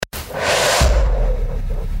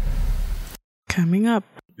Coming up.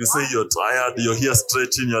 You say you're tired, you're here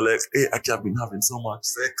stretching, you're like, hey, Aki, I've been having so much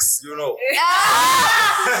sex, you know.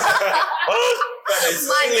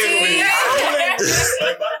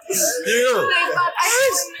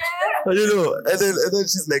 You know, and then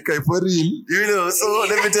she's like, for real, you know, so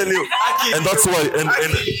let me tell you. And that's why,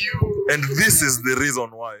 and this is the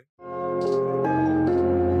reason why.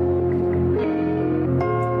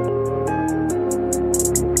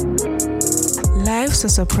 Life's a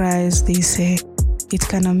surprise, they say. It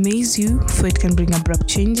can amaze you, for it can bring abrupt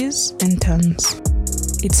changes and turns.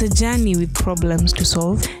 It's a journey with problems to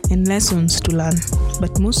solve and lessons to learn,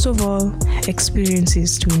 but most of all,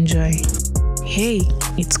 experiences to enjoy. Hey,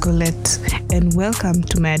 it's Colette, and welcome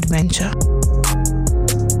to my adventure.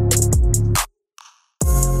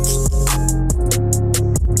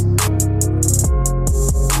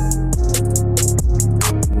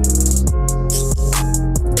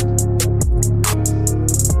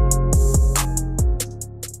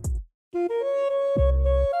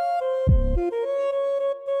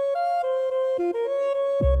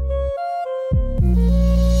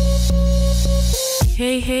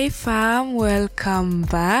 Hey fam, welcome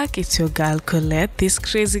back. It's your girl Colette, this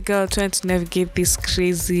crazy girl trying to navigate this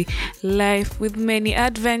crazy life with many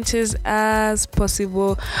adventures as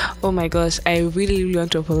possible. Oh my gosh, I really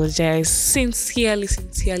want to apologize. Sincerely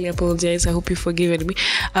apologize. I hope you forgive me.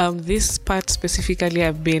 This part specifically,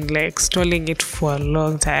 I've been like stalling it for a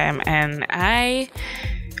long time, and I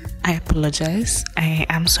apologize. I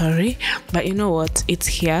am sorry, but you know what? It's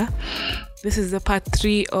here. This is the part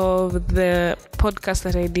 3 of the podcast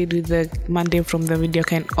that I did with the Monday from the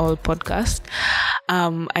Mediocre and All podcast.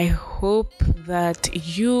 I hope that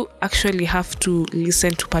you actually have to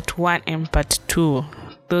listen to part 1 and part 2.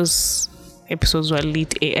 Those episodes were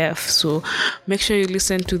lit AF, so make sure you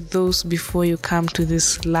listen to those before you come to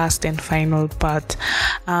this last and final part.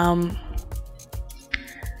 I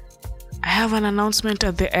have an announcement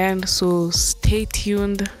at the end, so stay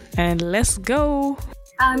tuned and let's go.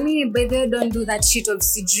 Me, but they don't do that shit of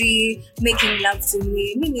Sidri making love to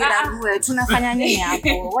me. Me nirague, tunafanya nini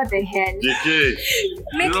hapo? What the hell?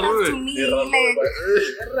 Make love to me,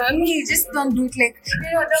 like me, just don't do it like,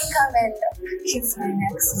 don't come and kiss my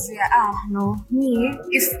neck. No. Me,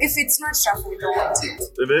 if it's not shuffle, don't want it.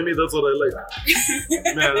 Maybe that's what I like.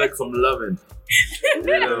 I like some loving.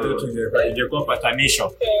 Ingekuwa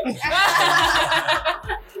patanisho.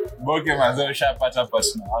 Boke mazao ushapata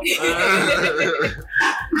partner.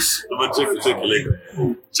 But check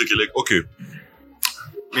it like, okay.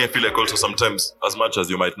 Me, I feel like also sometimes, as much as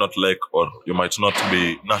you might not like or you might not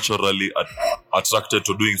be naturally attracted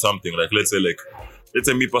to doing something, like let's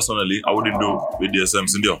say me personally, I wouldn't do BDSM,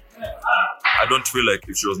 Cindy. I don't feel like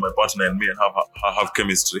if she was my partner and me and have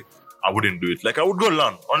chemistry, I wouldn't do it. Like I would go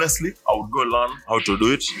learn, honestly. I would go learn how to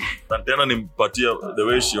do it. And then nimpatia the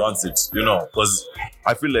way she wants it, you know. Because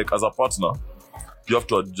I feel like as a partner, you have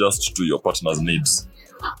to adjust to your partner's needs.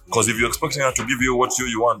 Because if you're expecting her to give you what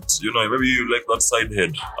you want, you know, maybe you like that side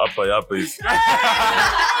head. Appa.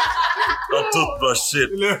 That toothbrush shit.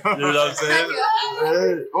 You know what I'm saying?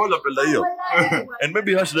 Hold up in and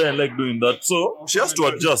maybe her she doesn't like doing that. So she has to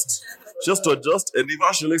adjust. And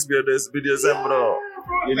if she likes BDSM, bro,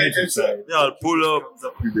 you need to try. Yeah, I'll pull up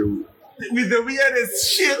with the weirdest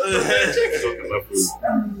shit.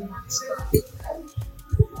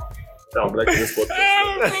 I'm like this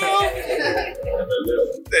podcast.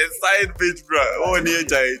 The side bitch, bro. Oh,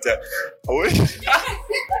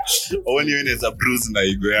 ni as a bruise na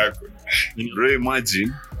igo yako. Bro,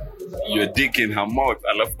 imagine your dick in her mouth,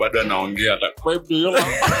 alafu bado anaongea like, "Babe, do you like?"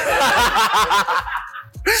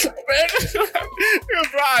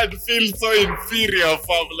 I'd feel so inferior,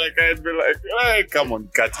 fam. Like I'd be like, hey, come on,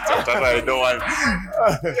 cut it out. I don't want.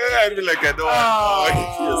 I'd be like, I don't want.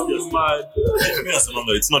 Yes.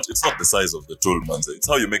 It's not the size of the tool, man. It's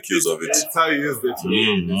how you make use of it. It's how you use the tool.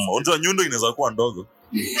 Unajua nyundo inaweza kuwa ndogo,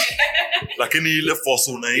 lakini ile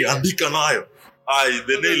force unaiandika nayo.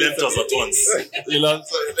 The nail enters at once.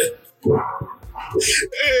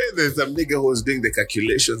 There's a nigga who was doing the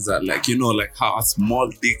calculations that, like, you know, like how a small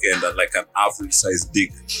dick and like an average size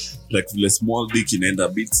dick, like the small dick in end a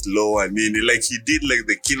bit slow. I mean, like he did like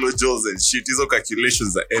the kilojoules and shit. His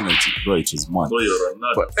energy, energy, bro. It is mad. Oh, you're a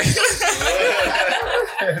nut. This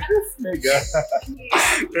nigga.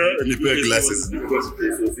 Repair glasses.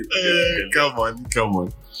 Come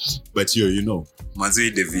on. But you know,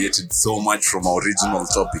 Manzi deviated so much from our original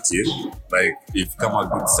topic here. Like, if come a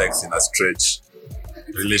good sex in a stretch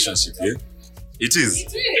relationship here, it is.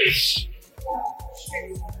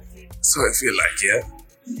 So I feel like,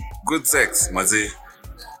 good sex, Manzi,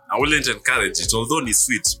 I wouldn't encourage it. Although it's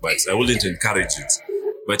sweet, but I wouldn't encourage it.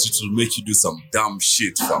 but it will make you do some dumb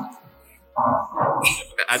shit, fam.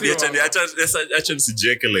 And actually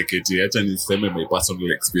sijeke like it. Actually same my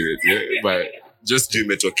personal experience. Yeah? But just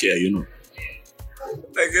dream it okay, you know.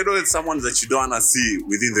 Like, you know, it's someone that you don't want to see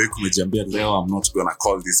within the week. Umejambia leo, I'm not gonna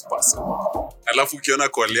call this person. Alafu ukiona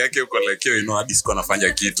call yake uko like, yo, you know, hadi siko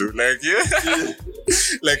nafanya kitu. Like, yeah.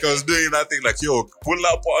 Like I was doing nothing. Like, yo, pull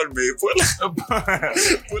up on me. Pull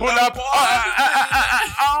up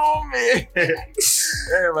on me.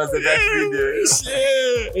 Hey, was that video?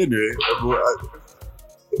 Yeah. Anyway.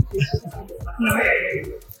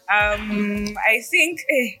 I think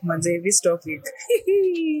this topic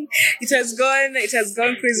it has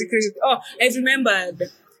gone crazy. Oh, I've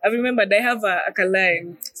remembered I have a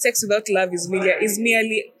line. Sex without love is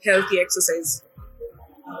merely healthy exercise.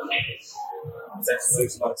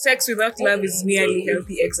 Sex without love is merely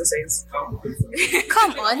healthy exercise.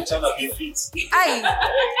 Come on. Aye,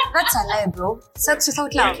 that's a lie, bro. Sex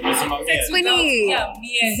without love. Winnie.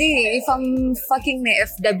 If I'm fucking the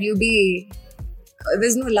FWB,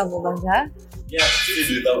 there's no love over there. Yeah,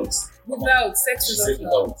 without sex without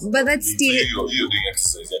love. But that's still. You're doing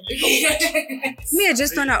exercise. Me, I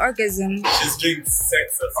just want an orgasm. She's doing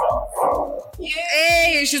sex exercise.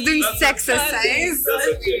 Hey, she's doing sex exercise. That's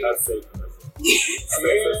what she has said.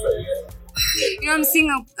 You know, I'm seeing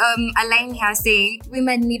a line here saying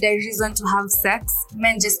women need a reason to have sex,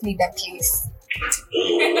 men just need a place.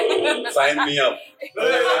 Sign me up.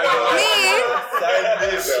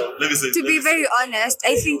 To be very honest,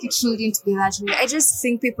 I think it shouldn't be that way. I just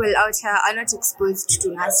think people out here are not exposed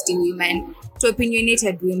to nasty women, to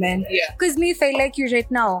opinionated women. Yeah. Because me, if I like you right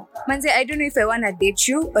now, man, I don't know if I want to date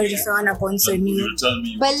you or if I want to bounce on you.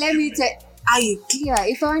 But let me tell you, are you clear?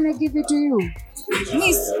 If I want to give it to you,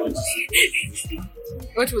 miss.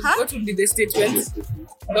 What would be the statement?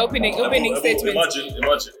 The opening statement.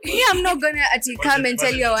 Imagine. Yeah, I'm not gonna come and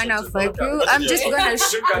tell you I wanna fuck you. I'm just gonna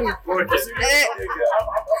shoot you.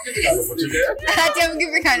 I'm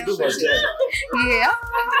giving kind of yeah.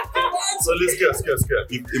 So let's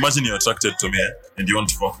get. Imagine you're attracted to me and you want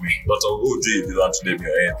to fuck me, but you don't want to name me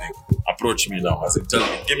or anything. Approach me now. I said, tell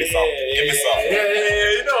me, give me some.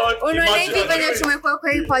 Yeah, you know what?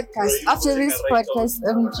 Podcast. After this podcast,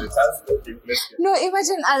 no,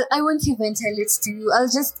 imagine I won't even tell it to you. I'll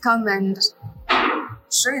just come and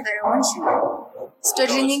show you that I want you.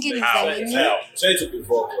 Story nyingi ni za nini? Try to be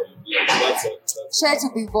vocal. Try to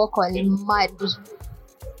be vocal, mad.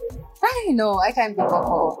 I know I can't be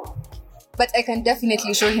vocal, but I can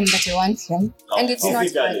definitely show him that I want him, and it's not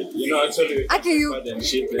fun. You know, actually, Actually, you.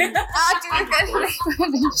 This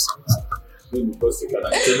was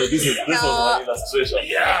my illustration.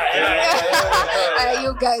 Are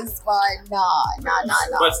you guys fun? No.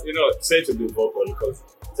 But you know, try to be vocal because.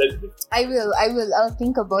 I will. I'll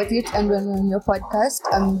think about it, and when we're on your podcast,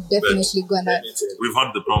 I'm definitely gonna. We've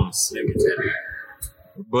had the promise. Let me tell you.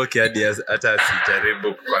 Boki hadi hata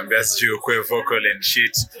sijaribu kukwambia sijui ukwe vocal and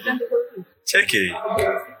shit. Cheki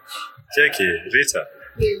Rita.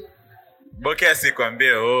 Boki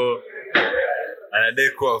asikwambie anadai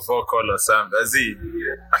kuwa vocal or something.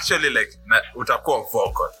 Actually like utakuwa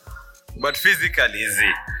vocal. But physically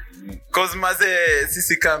easy. Cause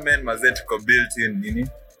sisi kama men tuko built in nini?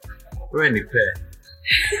 Wewe ni pair.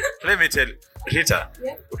 Let me tell Rita,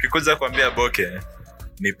 ukikuja kuambia Boke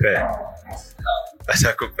ni pair.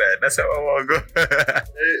 Ashakupea. Nasema wango.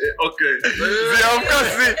 Okay. Of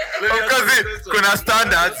course, kuna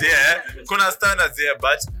standards, yeah.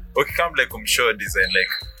 But come like show design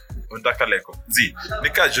like unataka like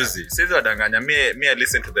nika juzi sisi wadanganya me I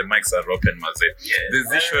listen to the mics are open maze. There's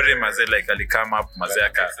this story maze like ali come up maze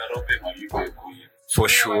aka for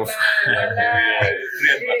sure.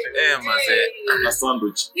 Maze a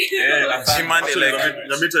sandwich. Chimani like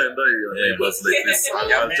Nyamita and I but like this.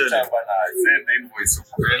 I'll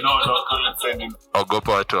tell you.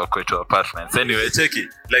 Ogopa watu wa kwetu apartments. Anyway, cheki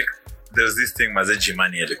like there's this thing maze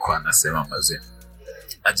Jimani alikuwa anasema maze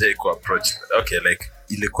aje ku approach. Okay, like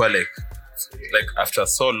ilikuwa like after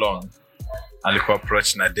so long alikuwa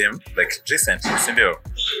approach na dem like recently, si ndio?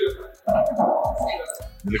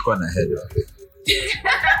 Nilikuwa na head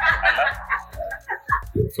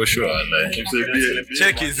for sure like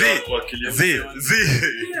check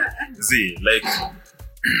Z like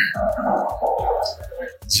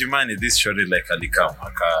Jimani this story like alikam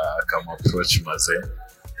approach maze.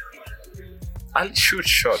 I'll shoot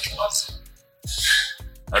shot.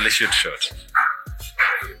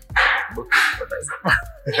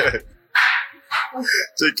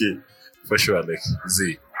 Cheki for sure like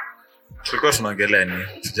Z. Tulikuwa tunaongelea ni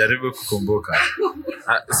tujaribu kukumbuka.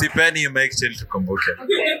 Sipeni mic chill tukumbuke.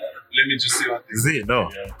 Let me just see what Z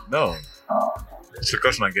no.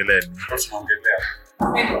 tulikuwa tunaongelea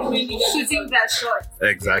Shooting that shot.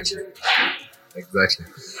 exactly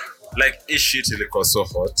like this shit ilikuwa so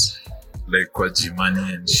hot like kwa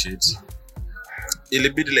Jimani and shit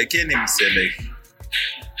ilibidi like any mse like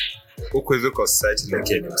huko hizo kwa society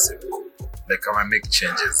like any mse like kama make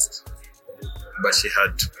changes but she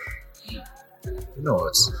had to. You know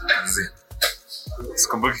what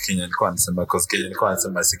sikumbuki Kenya alikuwa anasema cause Kenya alikuwa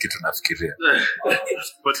anasema si kitu nafikiria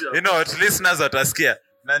you know what listeners watasikia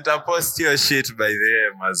na nitapost your shit by the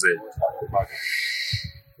way maze.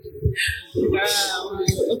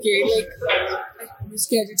 Okay, like I'm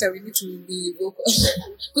scared that we need to be vocal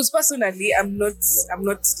because personally I'm not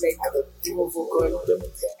like vocal.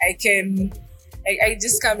 I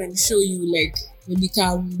just come and show you like maybe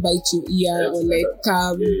come bite your ear or like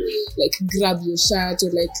come like grab your shirt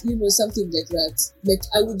or like you know something like that. Like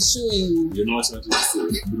I would show you. You know what I want to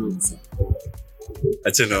say, bro?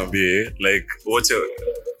 Actually, like what you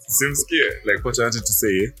seems scared. Like what I wanted to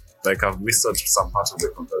say, like I've missed out some part of the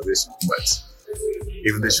conversation, but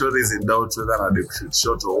if the show is in doubt whether they should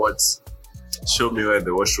short or what, show me where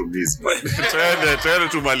the washroom is. But try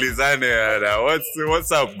to malizane.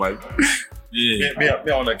 What's up, man? Me, I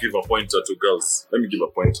want to give a pointer to girls. Let me give a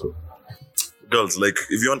pointer. Girls, like,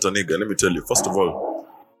 if you want a nigga, let me tell you, first of all,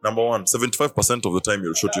 number one, 75% of the time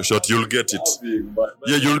you'll shoot your shot, you'll get it.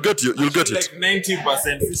 Yeah, you'll get it. Like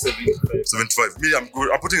 90% 75. Me, I'm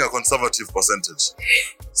putting a conservative percentage.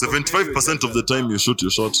 75% of the time you shoot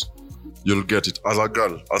your shot, you'll get it. As a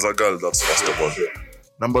girl, that's first of all.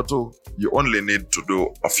 Number two, you only need to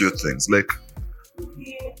do a few things. Like,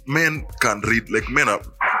 men can read, like, men are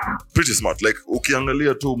pretty smart. Like,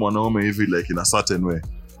 ukiangalia tu mwanaume hivi, like, in a certain way.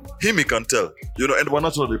 He can tell, you know, and we're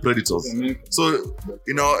naturally predators. So,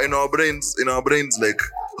 in our brains, like,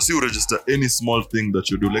 see you register any small thing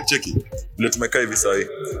that you do. Like, check it. Let me kai visai,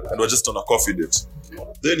 and we're just on a coffee date.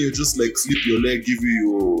 Then you just, like, slip your leg, give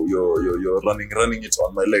you your running it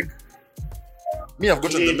on my leg. Me, I've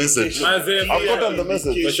gotten the message. I've gotten the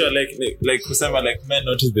message. For sure, like kusema, like men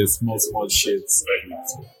notice the small shits.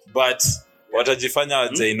 But watajifanya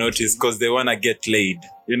they notice because they wanna get laid,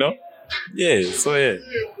 you know? Yeah, so yeah.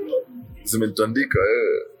 Zimetandika,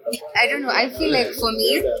 I don't know. I feel like for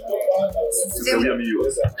me,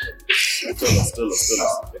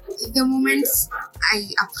 the moment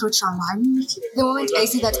I approach a man, the moment I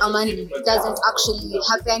see that a man doesn't actually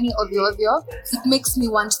have any obvio, it makes me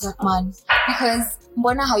want that man. Because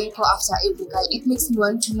mbona hayuko after every guy, it makes me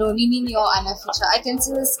want to know nini niyo anaficha. I can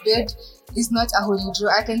see this dude is not a holy Jew.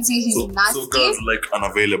 I can see he's nasty. So girls like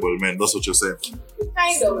unavailable men, that's what you're saying?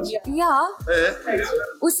 Kind of, yeah.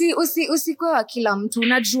 Usikwe wa kila mtu,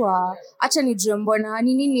 unajua. Acha nijue mbona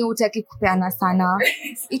nini hutaki kupeana sana.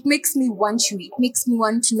 It makes me want you. It makes me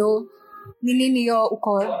want to know nini yo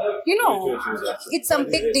uko. You know, it's some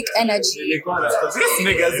big dick energy. This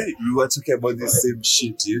niggas, we were talking about the same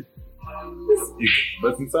shit, yeah?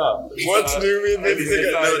 But what do you mean?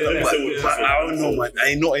 But I don't know, man.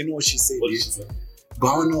 I know what she said. But I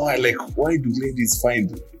don't know why do ladies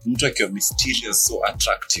find mtu mysterious so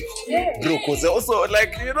attractive? Yeah. Bro, because also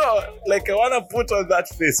like, you know, like I wanna put on that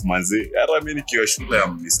face, manzi. I mean ikiwa shule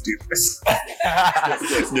I'm mysterious.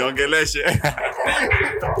 Niongeleshe.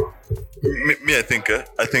 Me, I think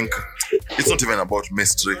it's not even about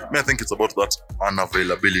mystery. Me, I think it's about that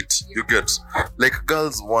unavailability. You get, like,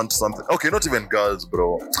 girls want something. Okay, not even girls,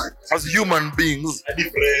 bro. As human beings,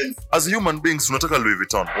 tunataka Louis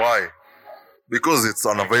Vuitton. Why? Because it's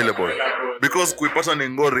unavailable. Because kuipata ni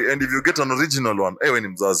ngori, and if you get an original one, we ni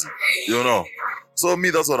mzazi. You know. So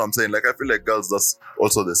me, that's what I'm saying. Like, I feel like girls, that's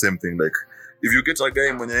also the same thing. Like, if you get a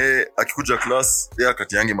guy mwenye akikuja class,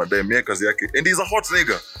 katiyangi madam, kazi yake, and he's a hot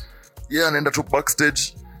nigga. Yeah, anaenda tu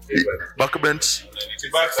backstage, backbench.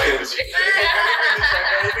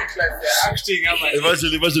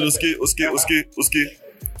 Imagine, uski.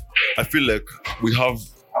 I feel like we have,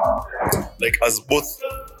 like, as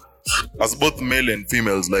both male and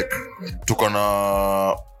females, like,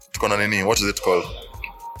 tukona nini, what is it called?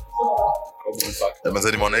 I'm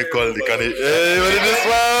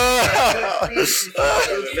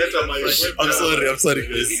sorry,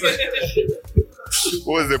 guys.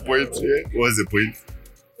 What was the point?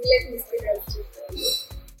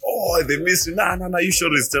 Oh, they missed. Nah. You should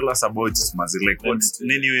always tell us about it, Mazi. Like, what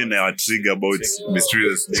nini in our trigger about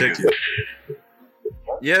mysterious? Check it.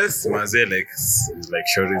 Yes, Mazi, like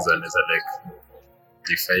shorties and like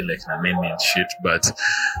define like na name and shit, but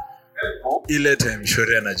ile time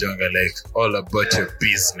shori anajonga like all about your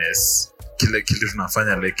business. Kila kitu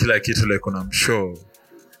tunafanya like kila kitu like unamshow.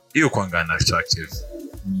 Hiyo kwanga attractive.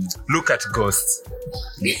 Look at ghosts.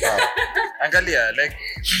 Angalia, like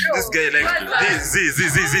this guy, like Z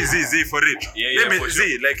for it. Let me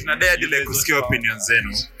Z, like nadai like kusikia opinions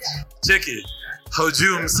zenu. Check it. How do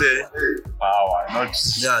you say Power, not.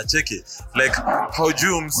 yeah, check it. Like how do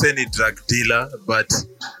you say ni drug dealer, but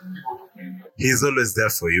he's always there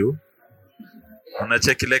for you. Una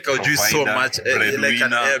check it, like how do you so much like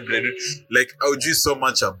an airblade, like how do you so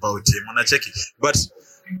much about him. Una check it. But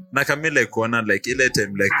nakamile kuona like ile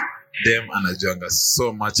time like them anajuanga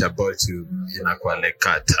so much about you inakuwa like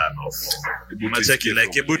a turn off. Una check it,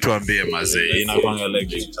 like hebu tuambie mazee inakuanga like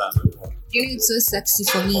turn. You know, it's so sexy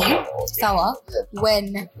for me, Sawa,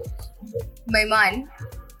 when my man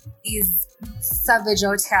is savage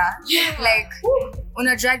out here. Like,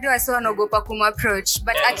 unajua wasi wanaogopa approach,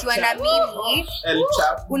 but akiwa na mimi,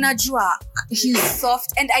 unajua, he's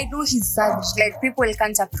soft, and I know he's savage. Like, people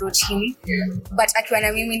can't approach him, but akiwa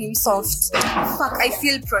na mimi ni soft. Fuck, I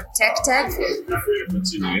feel protected.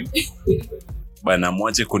 Bana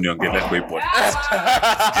mwache kuniongelea kwa podcast.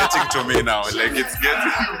 It's getting to me now. Like it's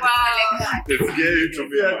getting to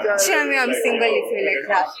me. Tell me I'm single if you like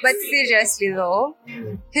that. But seriously though,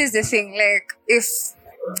 here's the thing. Like if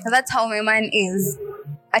that's how my man is,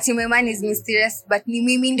 ati my man is mysterious, but ni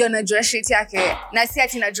mimi ndio najua shit yake. Na si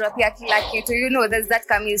ati najua pia kila kitu. You know, there's that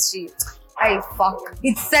chemistry. I fuck.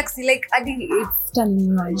 It's sexy. Like I think it's turning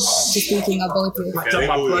me on just thinking about it.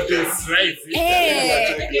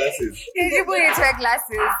 Hey, you put it to wear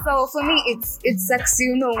glasses. So for me, it's sexy.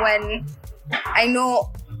 You know, when I know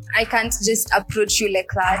I can't just approach you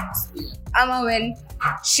like that. Ama when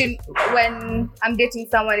I'm dating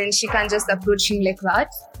someone and she can't just approach him like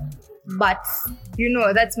that. But you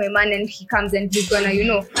know, that's my man, and he comes and he's gonna, you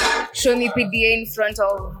know, show me PDA in front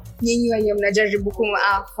of nyinyi wenye mnajaribu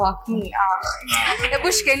fuck me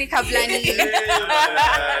hebu shikeni kabla nini.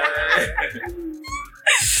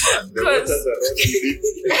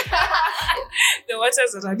 The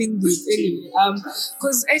waters are running deep anyway.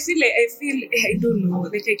 Because I feel I don't know,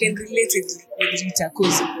 like I can relate with Rita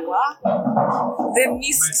because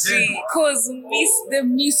the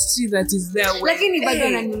mystery that is there. Lakini bado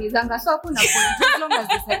ananimizanga, so hakuna point as long as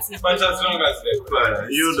the sex is. But as long as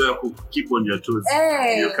you know keep on your toes,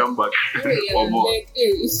 you come back or more. Like,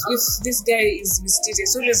 if this guy is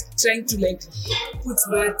mysterious, always trying to like put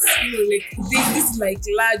that, you know, like this like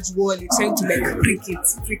large wall, you're trying to like prick it,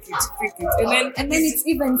 and then it's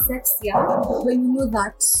even sexier when you know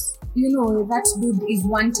that, you know, that dude is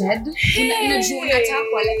wanted.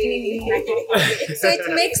 So it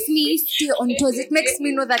makes me stay on toes. It makes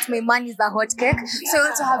me know that my man is a hot cake. So I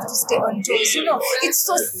also have to stay on toes. You know, it's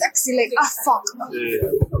so sexy. Like, fuck.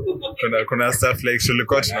 Kuna stuff like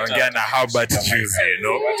tulikuwa tunaongea na Herbert juicy, you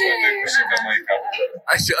know.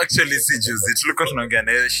 Actually si juicy. Tulikuwa tunaongea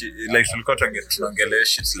na like tulikuwa tunaongelea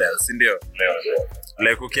shit leo, si ndio?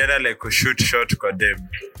 Like ukienda like kushoot shot kwa dem,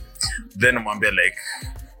 then mwambie like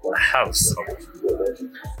I have someone.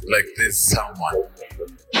 Like there's someone.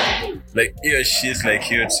 Like your shit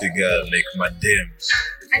like you girl, like madam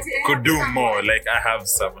could do more. Like I have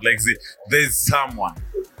someone. Like there's someone.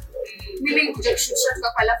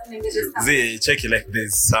 Check it, like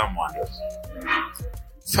there's someone.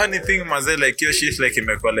 Funny thing maze, like your shit like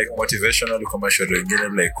imekuwa like motivational commercial wengine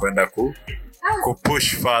like kwenda ku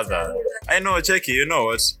push further. I know, check it, you know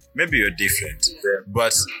what? Maybe you're different.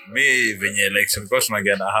 But me venye like tulikuwa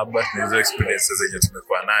tunaongea na Herbert na hizo experiences zenye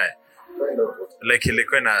tumekuwa naye. Like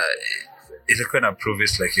ilikuwa na prove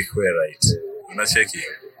it like ikuwe right. Una check it.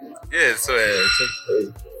 Yeah, so check.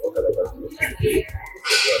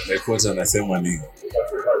 Like what anasema ni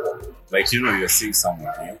like, you know, you're seeing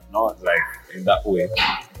someone, yeah? Not like in that way.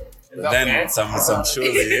 But then some shorty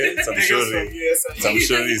is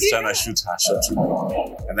trying to shoot her shot,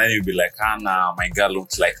 and then you'll be like, nah, my girl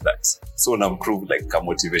looks like that. So now prove like a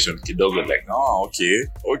motivation kidogo, like, oh, okay.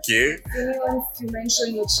 Anyone wants to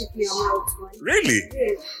mention your chick in your mouth, man? Really?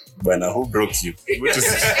 Yeah. But now who broke you?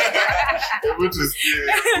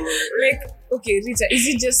 Like, okay, Rita, is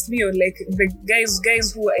it just me or like the guys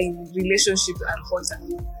who are in relationship and hotter?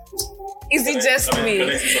 Is it just me?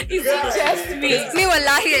 Me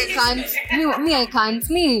wallahi I can't. Me I can't.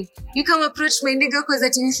 Me, you come approach my nigga because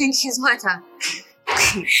that you think he's hotter.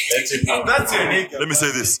 That's your nigga. Let me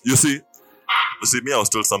say this. You see, me, I was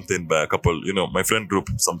told something by a couple, you know, my friend group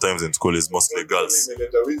sometimes in school is mostly girls. You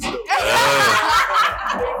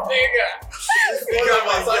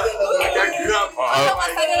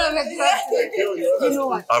know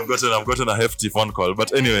what? I've gotten a hefty phone call.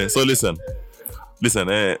 But anyway, so listen,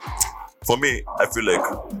 for me, I feel like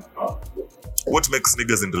what makes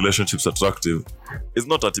niggas in relationships attractive is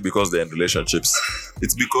not actually because they're in relationships.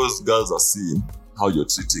 It's because girls are seeing how you're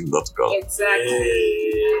treating that girl.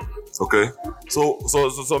 Exactly. Okay,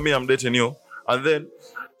 so me, I'm dating you, and then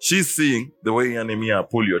she's seeing the way Anemia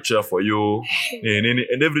pull your chair for you,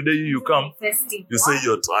 and every day you come, you say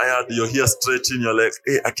you're tired, you're here stretching, you're like,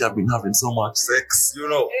 hey, Aki, I've been having so much sex, you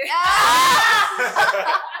know.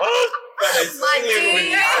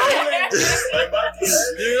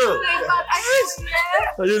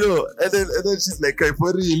 You know, and then she's like,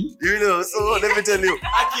 for real, you know. So let me tell you,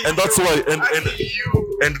 and that's why,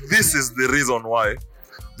 and this is the reason why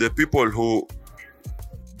the people who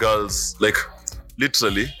girls like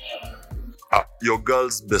literally. Your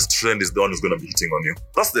girl's best friend is the one who's gonna be hitting on you.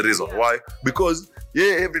 That's the reason why. Because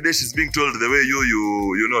every day she's being told the way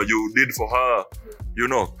you did for her,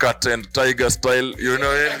 cat and tiger style, and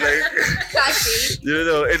like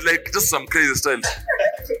it's like just some crazy style.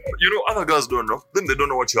 Other girls don't know. Then they don't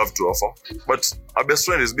know what you have to offer. But our best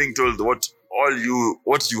friend is being told what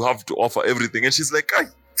you have to offer, everything, and she's like,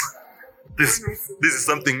 this is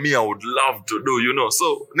something me I would love to do,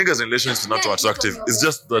 So niggas in relationships are not too attractive. It's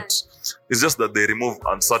just that they remove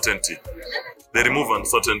uncertainty. They remove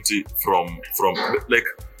uncertainty from like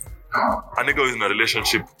a nigga who's in a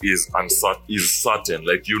relationship is certain.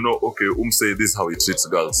 Like okay, say this is how he treats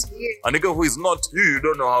girls. A nigga who is not, you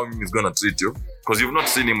don't know how he's gonna treat you because you've not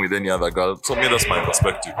seen him with any other girl. So me, that's my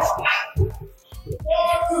perspective.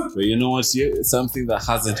 But you know what? Something that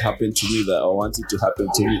hasn't happened to me that I wanted to happen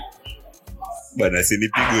to me. Bana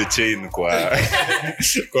sinipigwe chain kwa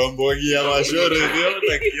mbogi ya mashore,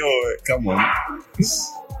 like yo, come on.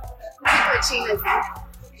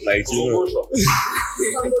 Like let's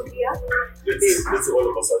say all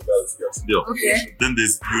of us are girls here. Yeah. Okay. Then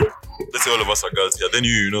there's you. Let's say all of us are girls here. Then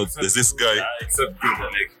there's this guy. Except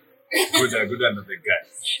good another guy.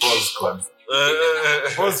 Pause cons.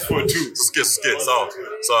 Pause for two. Skate.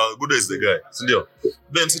 So good is the guy. Sindio.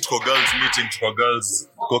 Then sit for girls meeting, for girls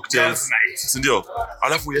cocktails. Sindio.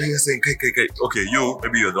 Alafu you're here saying, kai. Okay,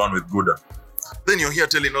 maybe you're the one with Buddha. Then you're here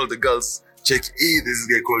telling all the girls, check, hey, this is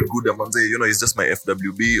a guy called Buddha Manze. He's just my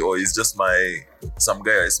FWB, or he's just some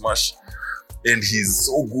guy I smash. And he's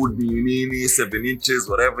so good, 7 inches,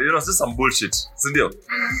 whatever. It's just some bullshit. Sindio.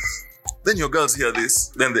 Then your girls hear this,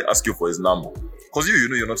 then they ask you for his number. Because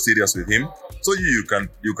you're not serious with him. So you can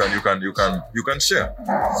share.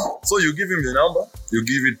 So you give him the number, you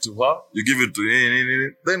give it to her, you give it to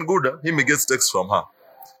then Guda, he gets text from her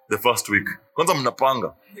the first week. Kwanza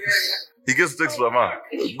mnapanga. He gets text from her.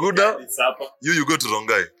 Guda, you go to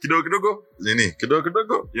Rongai. Kidogo,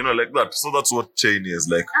 like that. So that's what chain is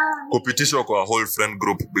like. Competition for a whole friend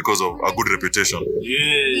group because of a good reputation.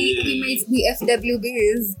 We might be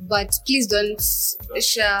FWBs, but please don't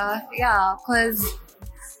share. Yeah, because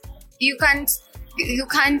you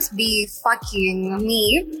can't be fucking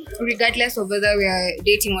me regardless of whether we are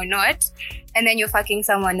dating or not, and then you're fucking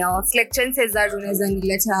someone else. Like chances are unaweza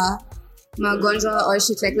nileta magonjwa or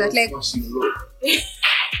shit like that. Like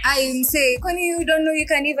I'm saying, Connie, you don't know you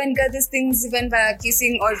can even get these things even by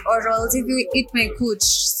kissing or orals. If you eat my cooch,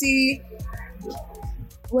 see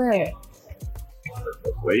where?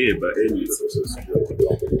 But anyway,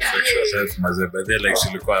 sexual health maze, they're like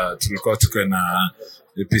tulikuwa tuko na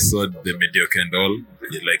episode the mediocre and all,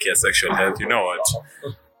 like sexual health. You know what?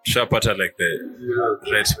 Shapata like the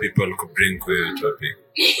right people could bring your topic.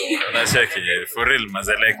 Unacheki for real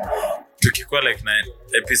maze, like tukikuwa like na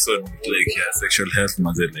episode like sexual health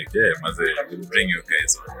maze, like maze will bring you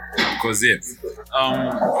guys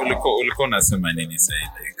on because ulikuwa unasema nini say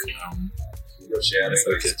like sharing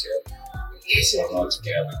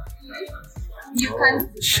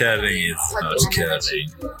sharing is not caring.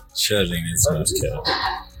 Sharing is not caring.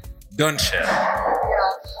 Don't share.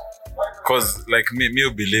 Cause like me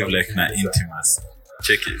believe like na intimacy.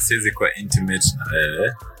 Check it. Says it quite intimate na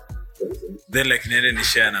then like nene ni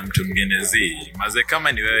share na mtu mwingine zi. Maze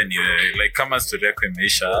kama ni wewe like kama story yako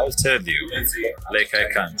imeisha, I'll tell you. Like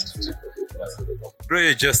I can't. Bro,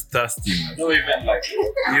 you're just thirsty. No, even like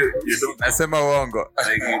you don't. Nasema uongo.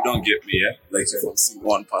 Like you don't get me, Like if I'm seeing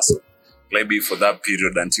one person, maybe for that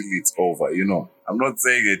period until it's over, I'm not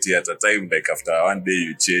saying it at a time like after one day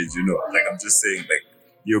you change, Like I'm just saying like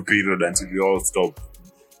your period until you all stop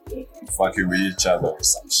fucking with each other or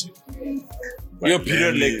some shit. Your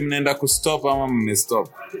period like mnaenda kustop ama mmestop?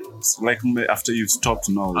 Like after you've stopped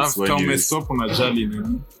now. After you stop unajali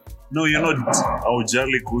nini? No, you're not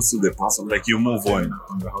aujali kuhusu the person. Like you move on.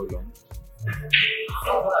 How long?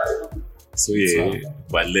 So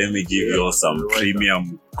but let me give you all some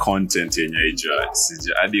premium content in your age.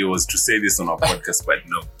 Adi was to say this on our podcast, but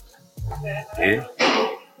no.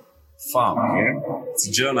 Farm, It's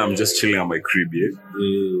John, I'm just chilling on my crib,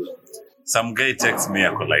 Some guy texts me, I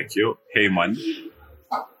go like, yo, hey man,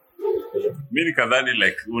 Me nikadhani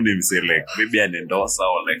like unimse like maybe an endorser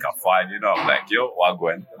or like a fan, you know. I'm like, yo,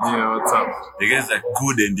 wagwan. Yeah, what's up? The guy's like,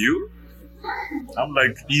 good, and you? I'm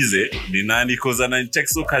like, easy. Ni nani? Because I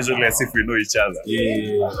text so casually as if we know each other.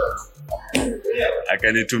 Yeah.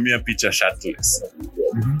 Akanitumia picha shirtless.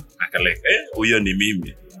 Like, huyo ni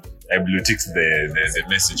mimi. I blue ticked the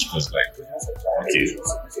message because like, okay,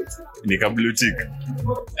 nika blue tick.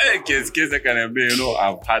 Kesi akaniambia, you know,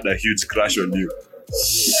 I've had a huge crush on you.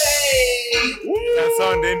 That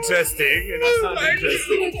sounds interesting.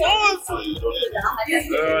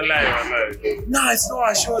 Lie. No, it's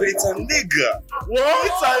not a short, it's a nigga. What?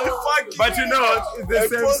 It's a fucking. But you know what? It's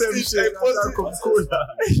the same shit.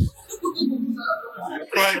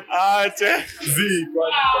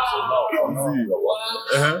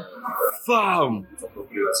 Fam.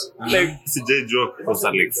 Like, sijajua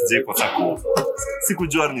kosa like sijai kosa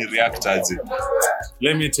sikujua ni react aje.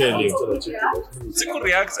 Let me tell you. Siku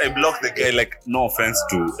react, I block the guy, like, no offense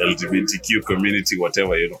to LGBTQ community,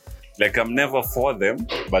 whatever, you know. Like, I'm never for them,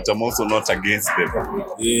 but I'm also not against them.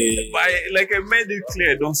 Yeah. But I made it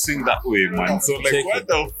clear, I don't sing that way, man. So, like, Check what it.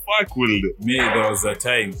 the fuck will... Me, there was a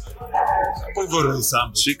time.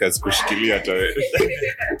 Shika sikushikilia hata wewe.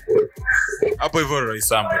 Hapo hivyo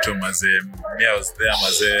Roysambu tu mazee. Me, I was there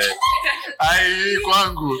mazee. Ai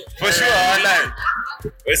kwangu. For sure, wala.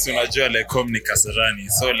 Wewe unajua like home ni Kasarani.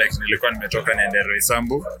 So like nilikuwa nimetoka niende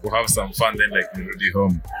Roysambu to have some fun, then like nirudi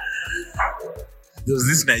home. There was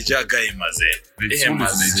this Niger guy mazee.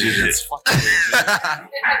 Nigerians.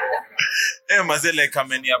 Mazee like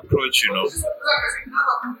ameni approach, you know.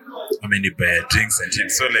 Ameni buy drinks and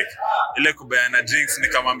things. So like ile kubayana drinks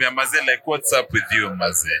nikamwambia mazee like what's up with you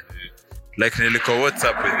mazee. Like niliko what's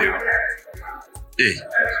up with you?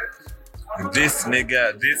 This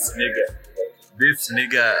nigga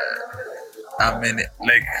ameni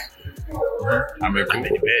like ameni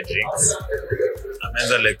buy drinks.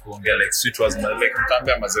 Amenza like kuongea like sweet was like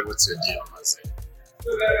mtambia mazee what's your deal mazee.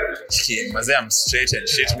 Chiki mazee I'm straight and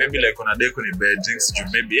shit, maybe like on a day kuni buy drinks you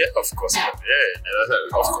maybe of course of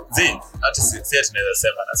course then at see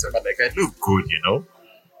nasema like I look good, you know.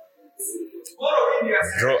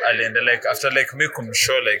 Bro aliendelea like after like me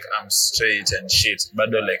kumshow like I'm straight and shit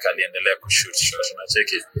bado like aliendelea kushoot shot na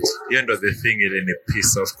check it. You know the thing ile ni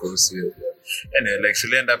piece of course. Anyway like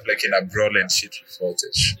she'll end up like in a brawl and shit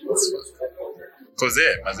footage. Cause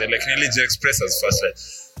mazee like nearly just express as fast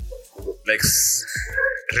like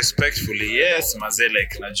respectfully, yes mazee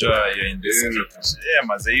like najua you're in this group. Yeah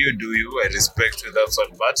mazee you do you, I respect you, that's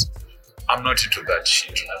all, but I'm not into that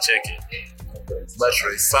shit. Na check it. But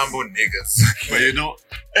Roysambu niggas. But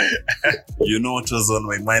you know what was on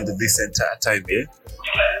my mind this entire time, yeah?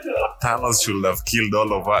 Thanos should have killed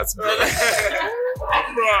all of us, bro.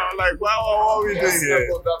 Bro, like, what are we doing here?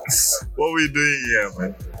 What are we doing here,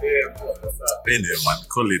 man? Anyway, man,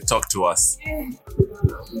 Coley, talk to us.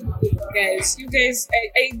 Guys, you guys,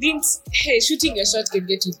 I didn't. Hey, shooting your shot can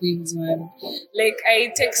get you things, man. Like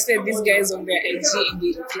I texted these guys on their IG and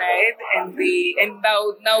they replied, and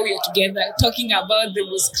now we're together talking about the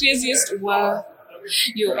most craziest war.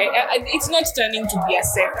 It's not turning to be a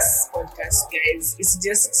sex podcast, guys. It's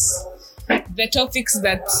just the topics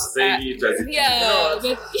that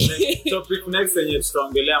topic next yenye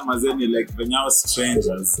tutaongelea mazeni like venye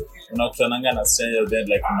strangers unakutananga na strangers then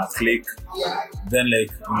like una click then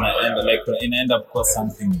like inaenda kwa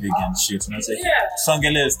something big and shit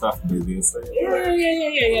tutaongelea stuff with this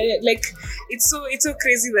like it's so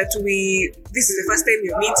crazy that this is the first time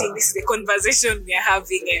you're meeting, this is the conversation we're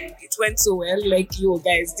having, and it went so well. Like, yo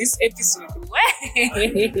guys, this episode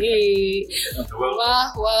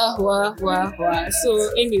wow.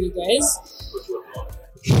 So anyway guys,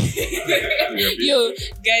 yo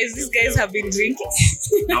guys, these guys have been drinking.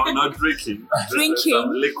 No, not drinking.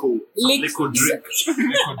 Liquid drinks,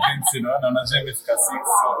 you know.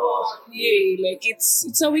 Yeah, like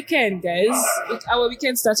it's a weekend, guys. Our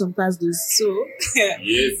weekend starts on Thursdays, so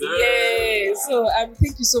yes, sir. Yeah. So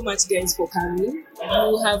thank you so much, guys, for coming.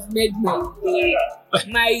 You have made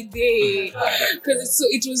my day, because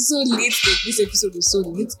it was so lit. Like, this episode was so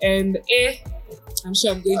lit, and I'm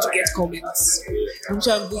sure I'm going to get comments.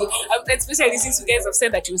 Especially since you guys have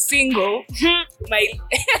said that you're single. My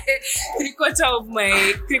three quarter of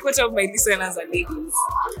my listeners are ladies.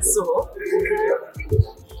 So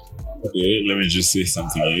okay, let me just say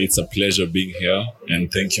something. It's a pleasure being here,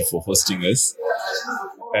 and thank you for hosting us.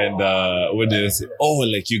 And what did I say? Oh,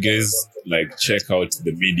 like you guys like check out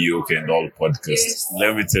the Mediocre and All podcast. Yes.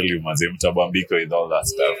 Let me tell you, Mazem Tabambiko and all that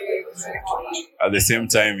stuff. At the same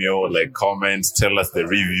time, like comment, tell us the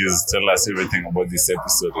reviews, tell us everything about this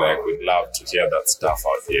episode. Like, we'd love to hear that stuff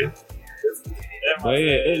out here. But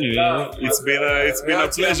yeah, anyway, it's been a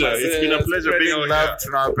pleasure. It's been a pleasure being Spreading on love. here.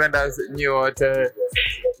 Tunawapenda nyi wote.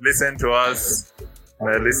 Listen to us.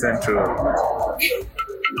 Listen to.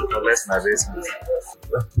 Let's not listen.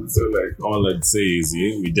 So like all I'd say is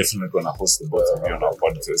we're definitely gonna host the both of you on our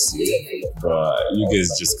podcast. But you guys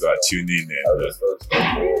just gotta tune in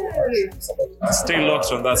and stay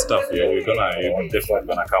locked on that stuff. We're definitely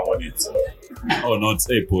gonna come on it. Oh, not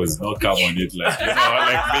pause, not come on it like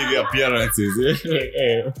like maybe appearances.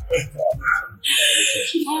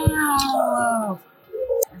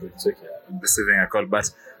 Receiving a call, but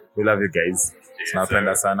we love you guys.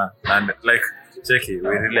 Tunapenda sana. And like, Cheki, we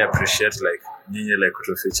really appreciate like nyinyi like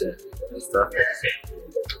kutuficha and stuff.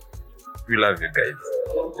 We love you guys.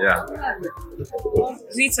 Yeah.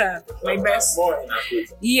 Rita, my best.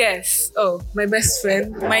 Yes. Oh, my best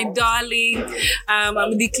friend, my darling.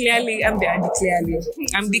 I'm declaring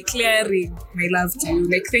my love to you.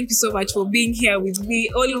 Like, thank you so much for being here with me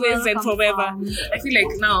always and forever. I feel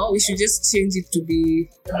like now we should just change it to be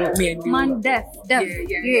about me and you. Man, deaf. Yeah. Like,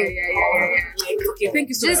 okay, thank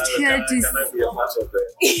you so much. Just here to.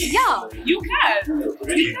 Yeah. You can.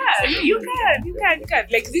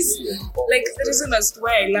 Like this, like the reason as to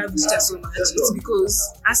why I love Rita so much is because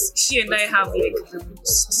as she and I have like the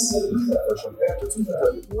most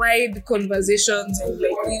wide conversations and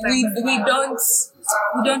like we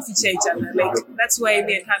don't feature each other. Like that's why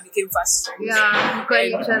me and her became fast friends. Yeah, we call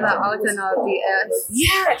each other out on our BS.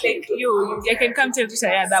 Yeah, like I can come tell Rita,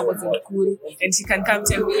 yeah, that wasn't cool, and she can come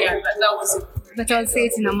tell me, yeah, that wasn't cool. But I'll say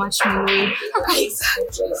it in a much more way.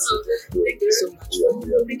 Exactly. So thank you so much.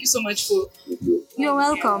 Thank you so much for. You're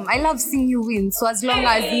welcome. I love seeing you win. So as long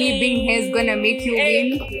as me being here is gonna make you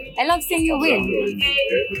win, I love seeing you win.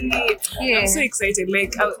 Yeah. I'm so excited.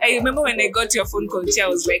 Like I remember when I got your phone call, I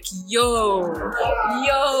was like, yo,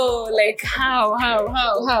 like how?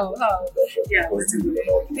 Yeah.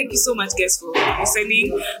 Thank you so much, guys, for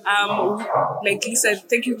listening. Like Lisa,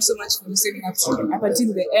 thank you so much for listening up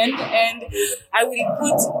until the end. And I will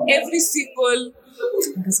put every single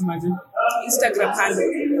Instagram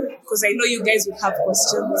handle because I know you guys will have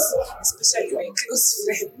questions, especially my close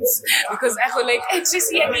friends. Because I feel like, hey,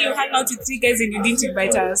 Tracy, I know you hang out with three guys and you didn't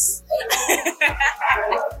invite us.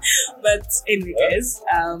 But anyway, guys,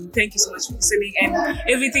 thank you so much for listening. And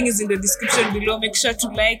everything is in the description below. Make sure to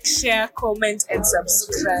like, share, comment, and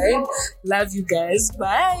subscribe. Love you guys.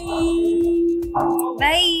 Bye.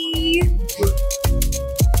 Bye.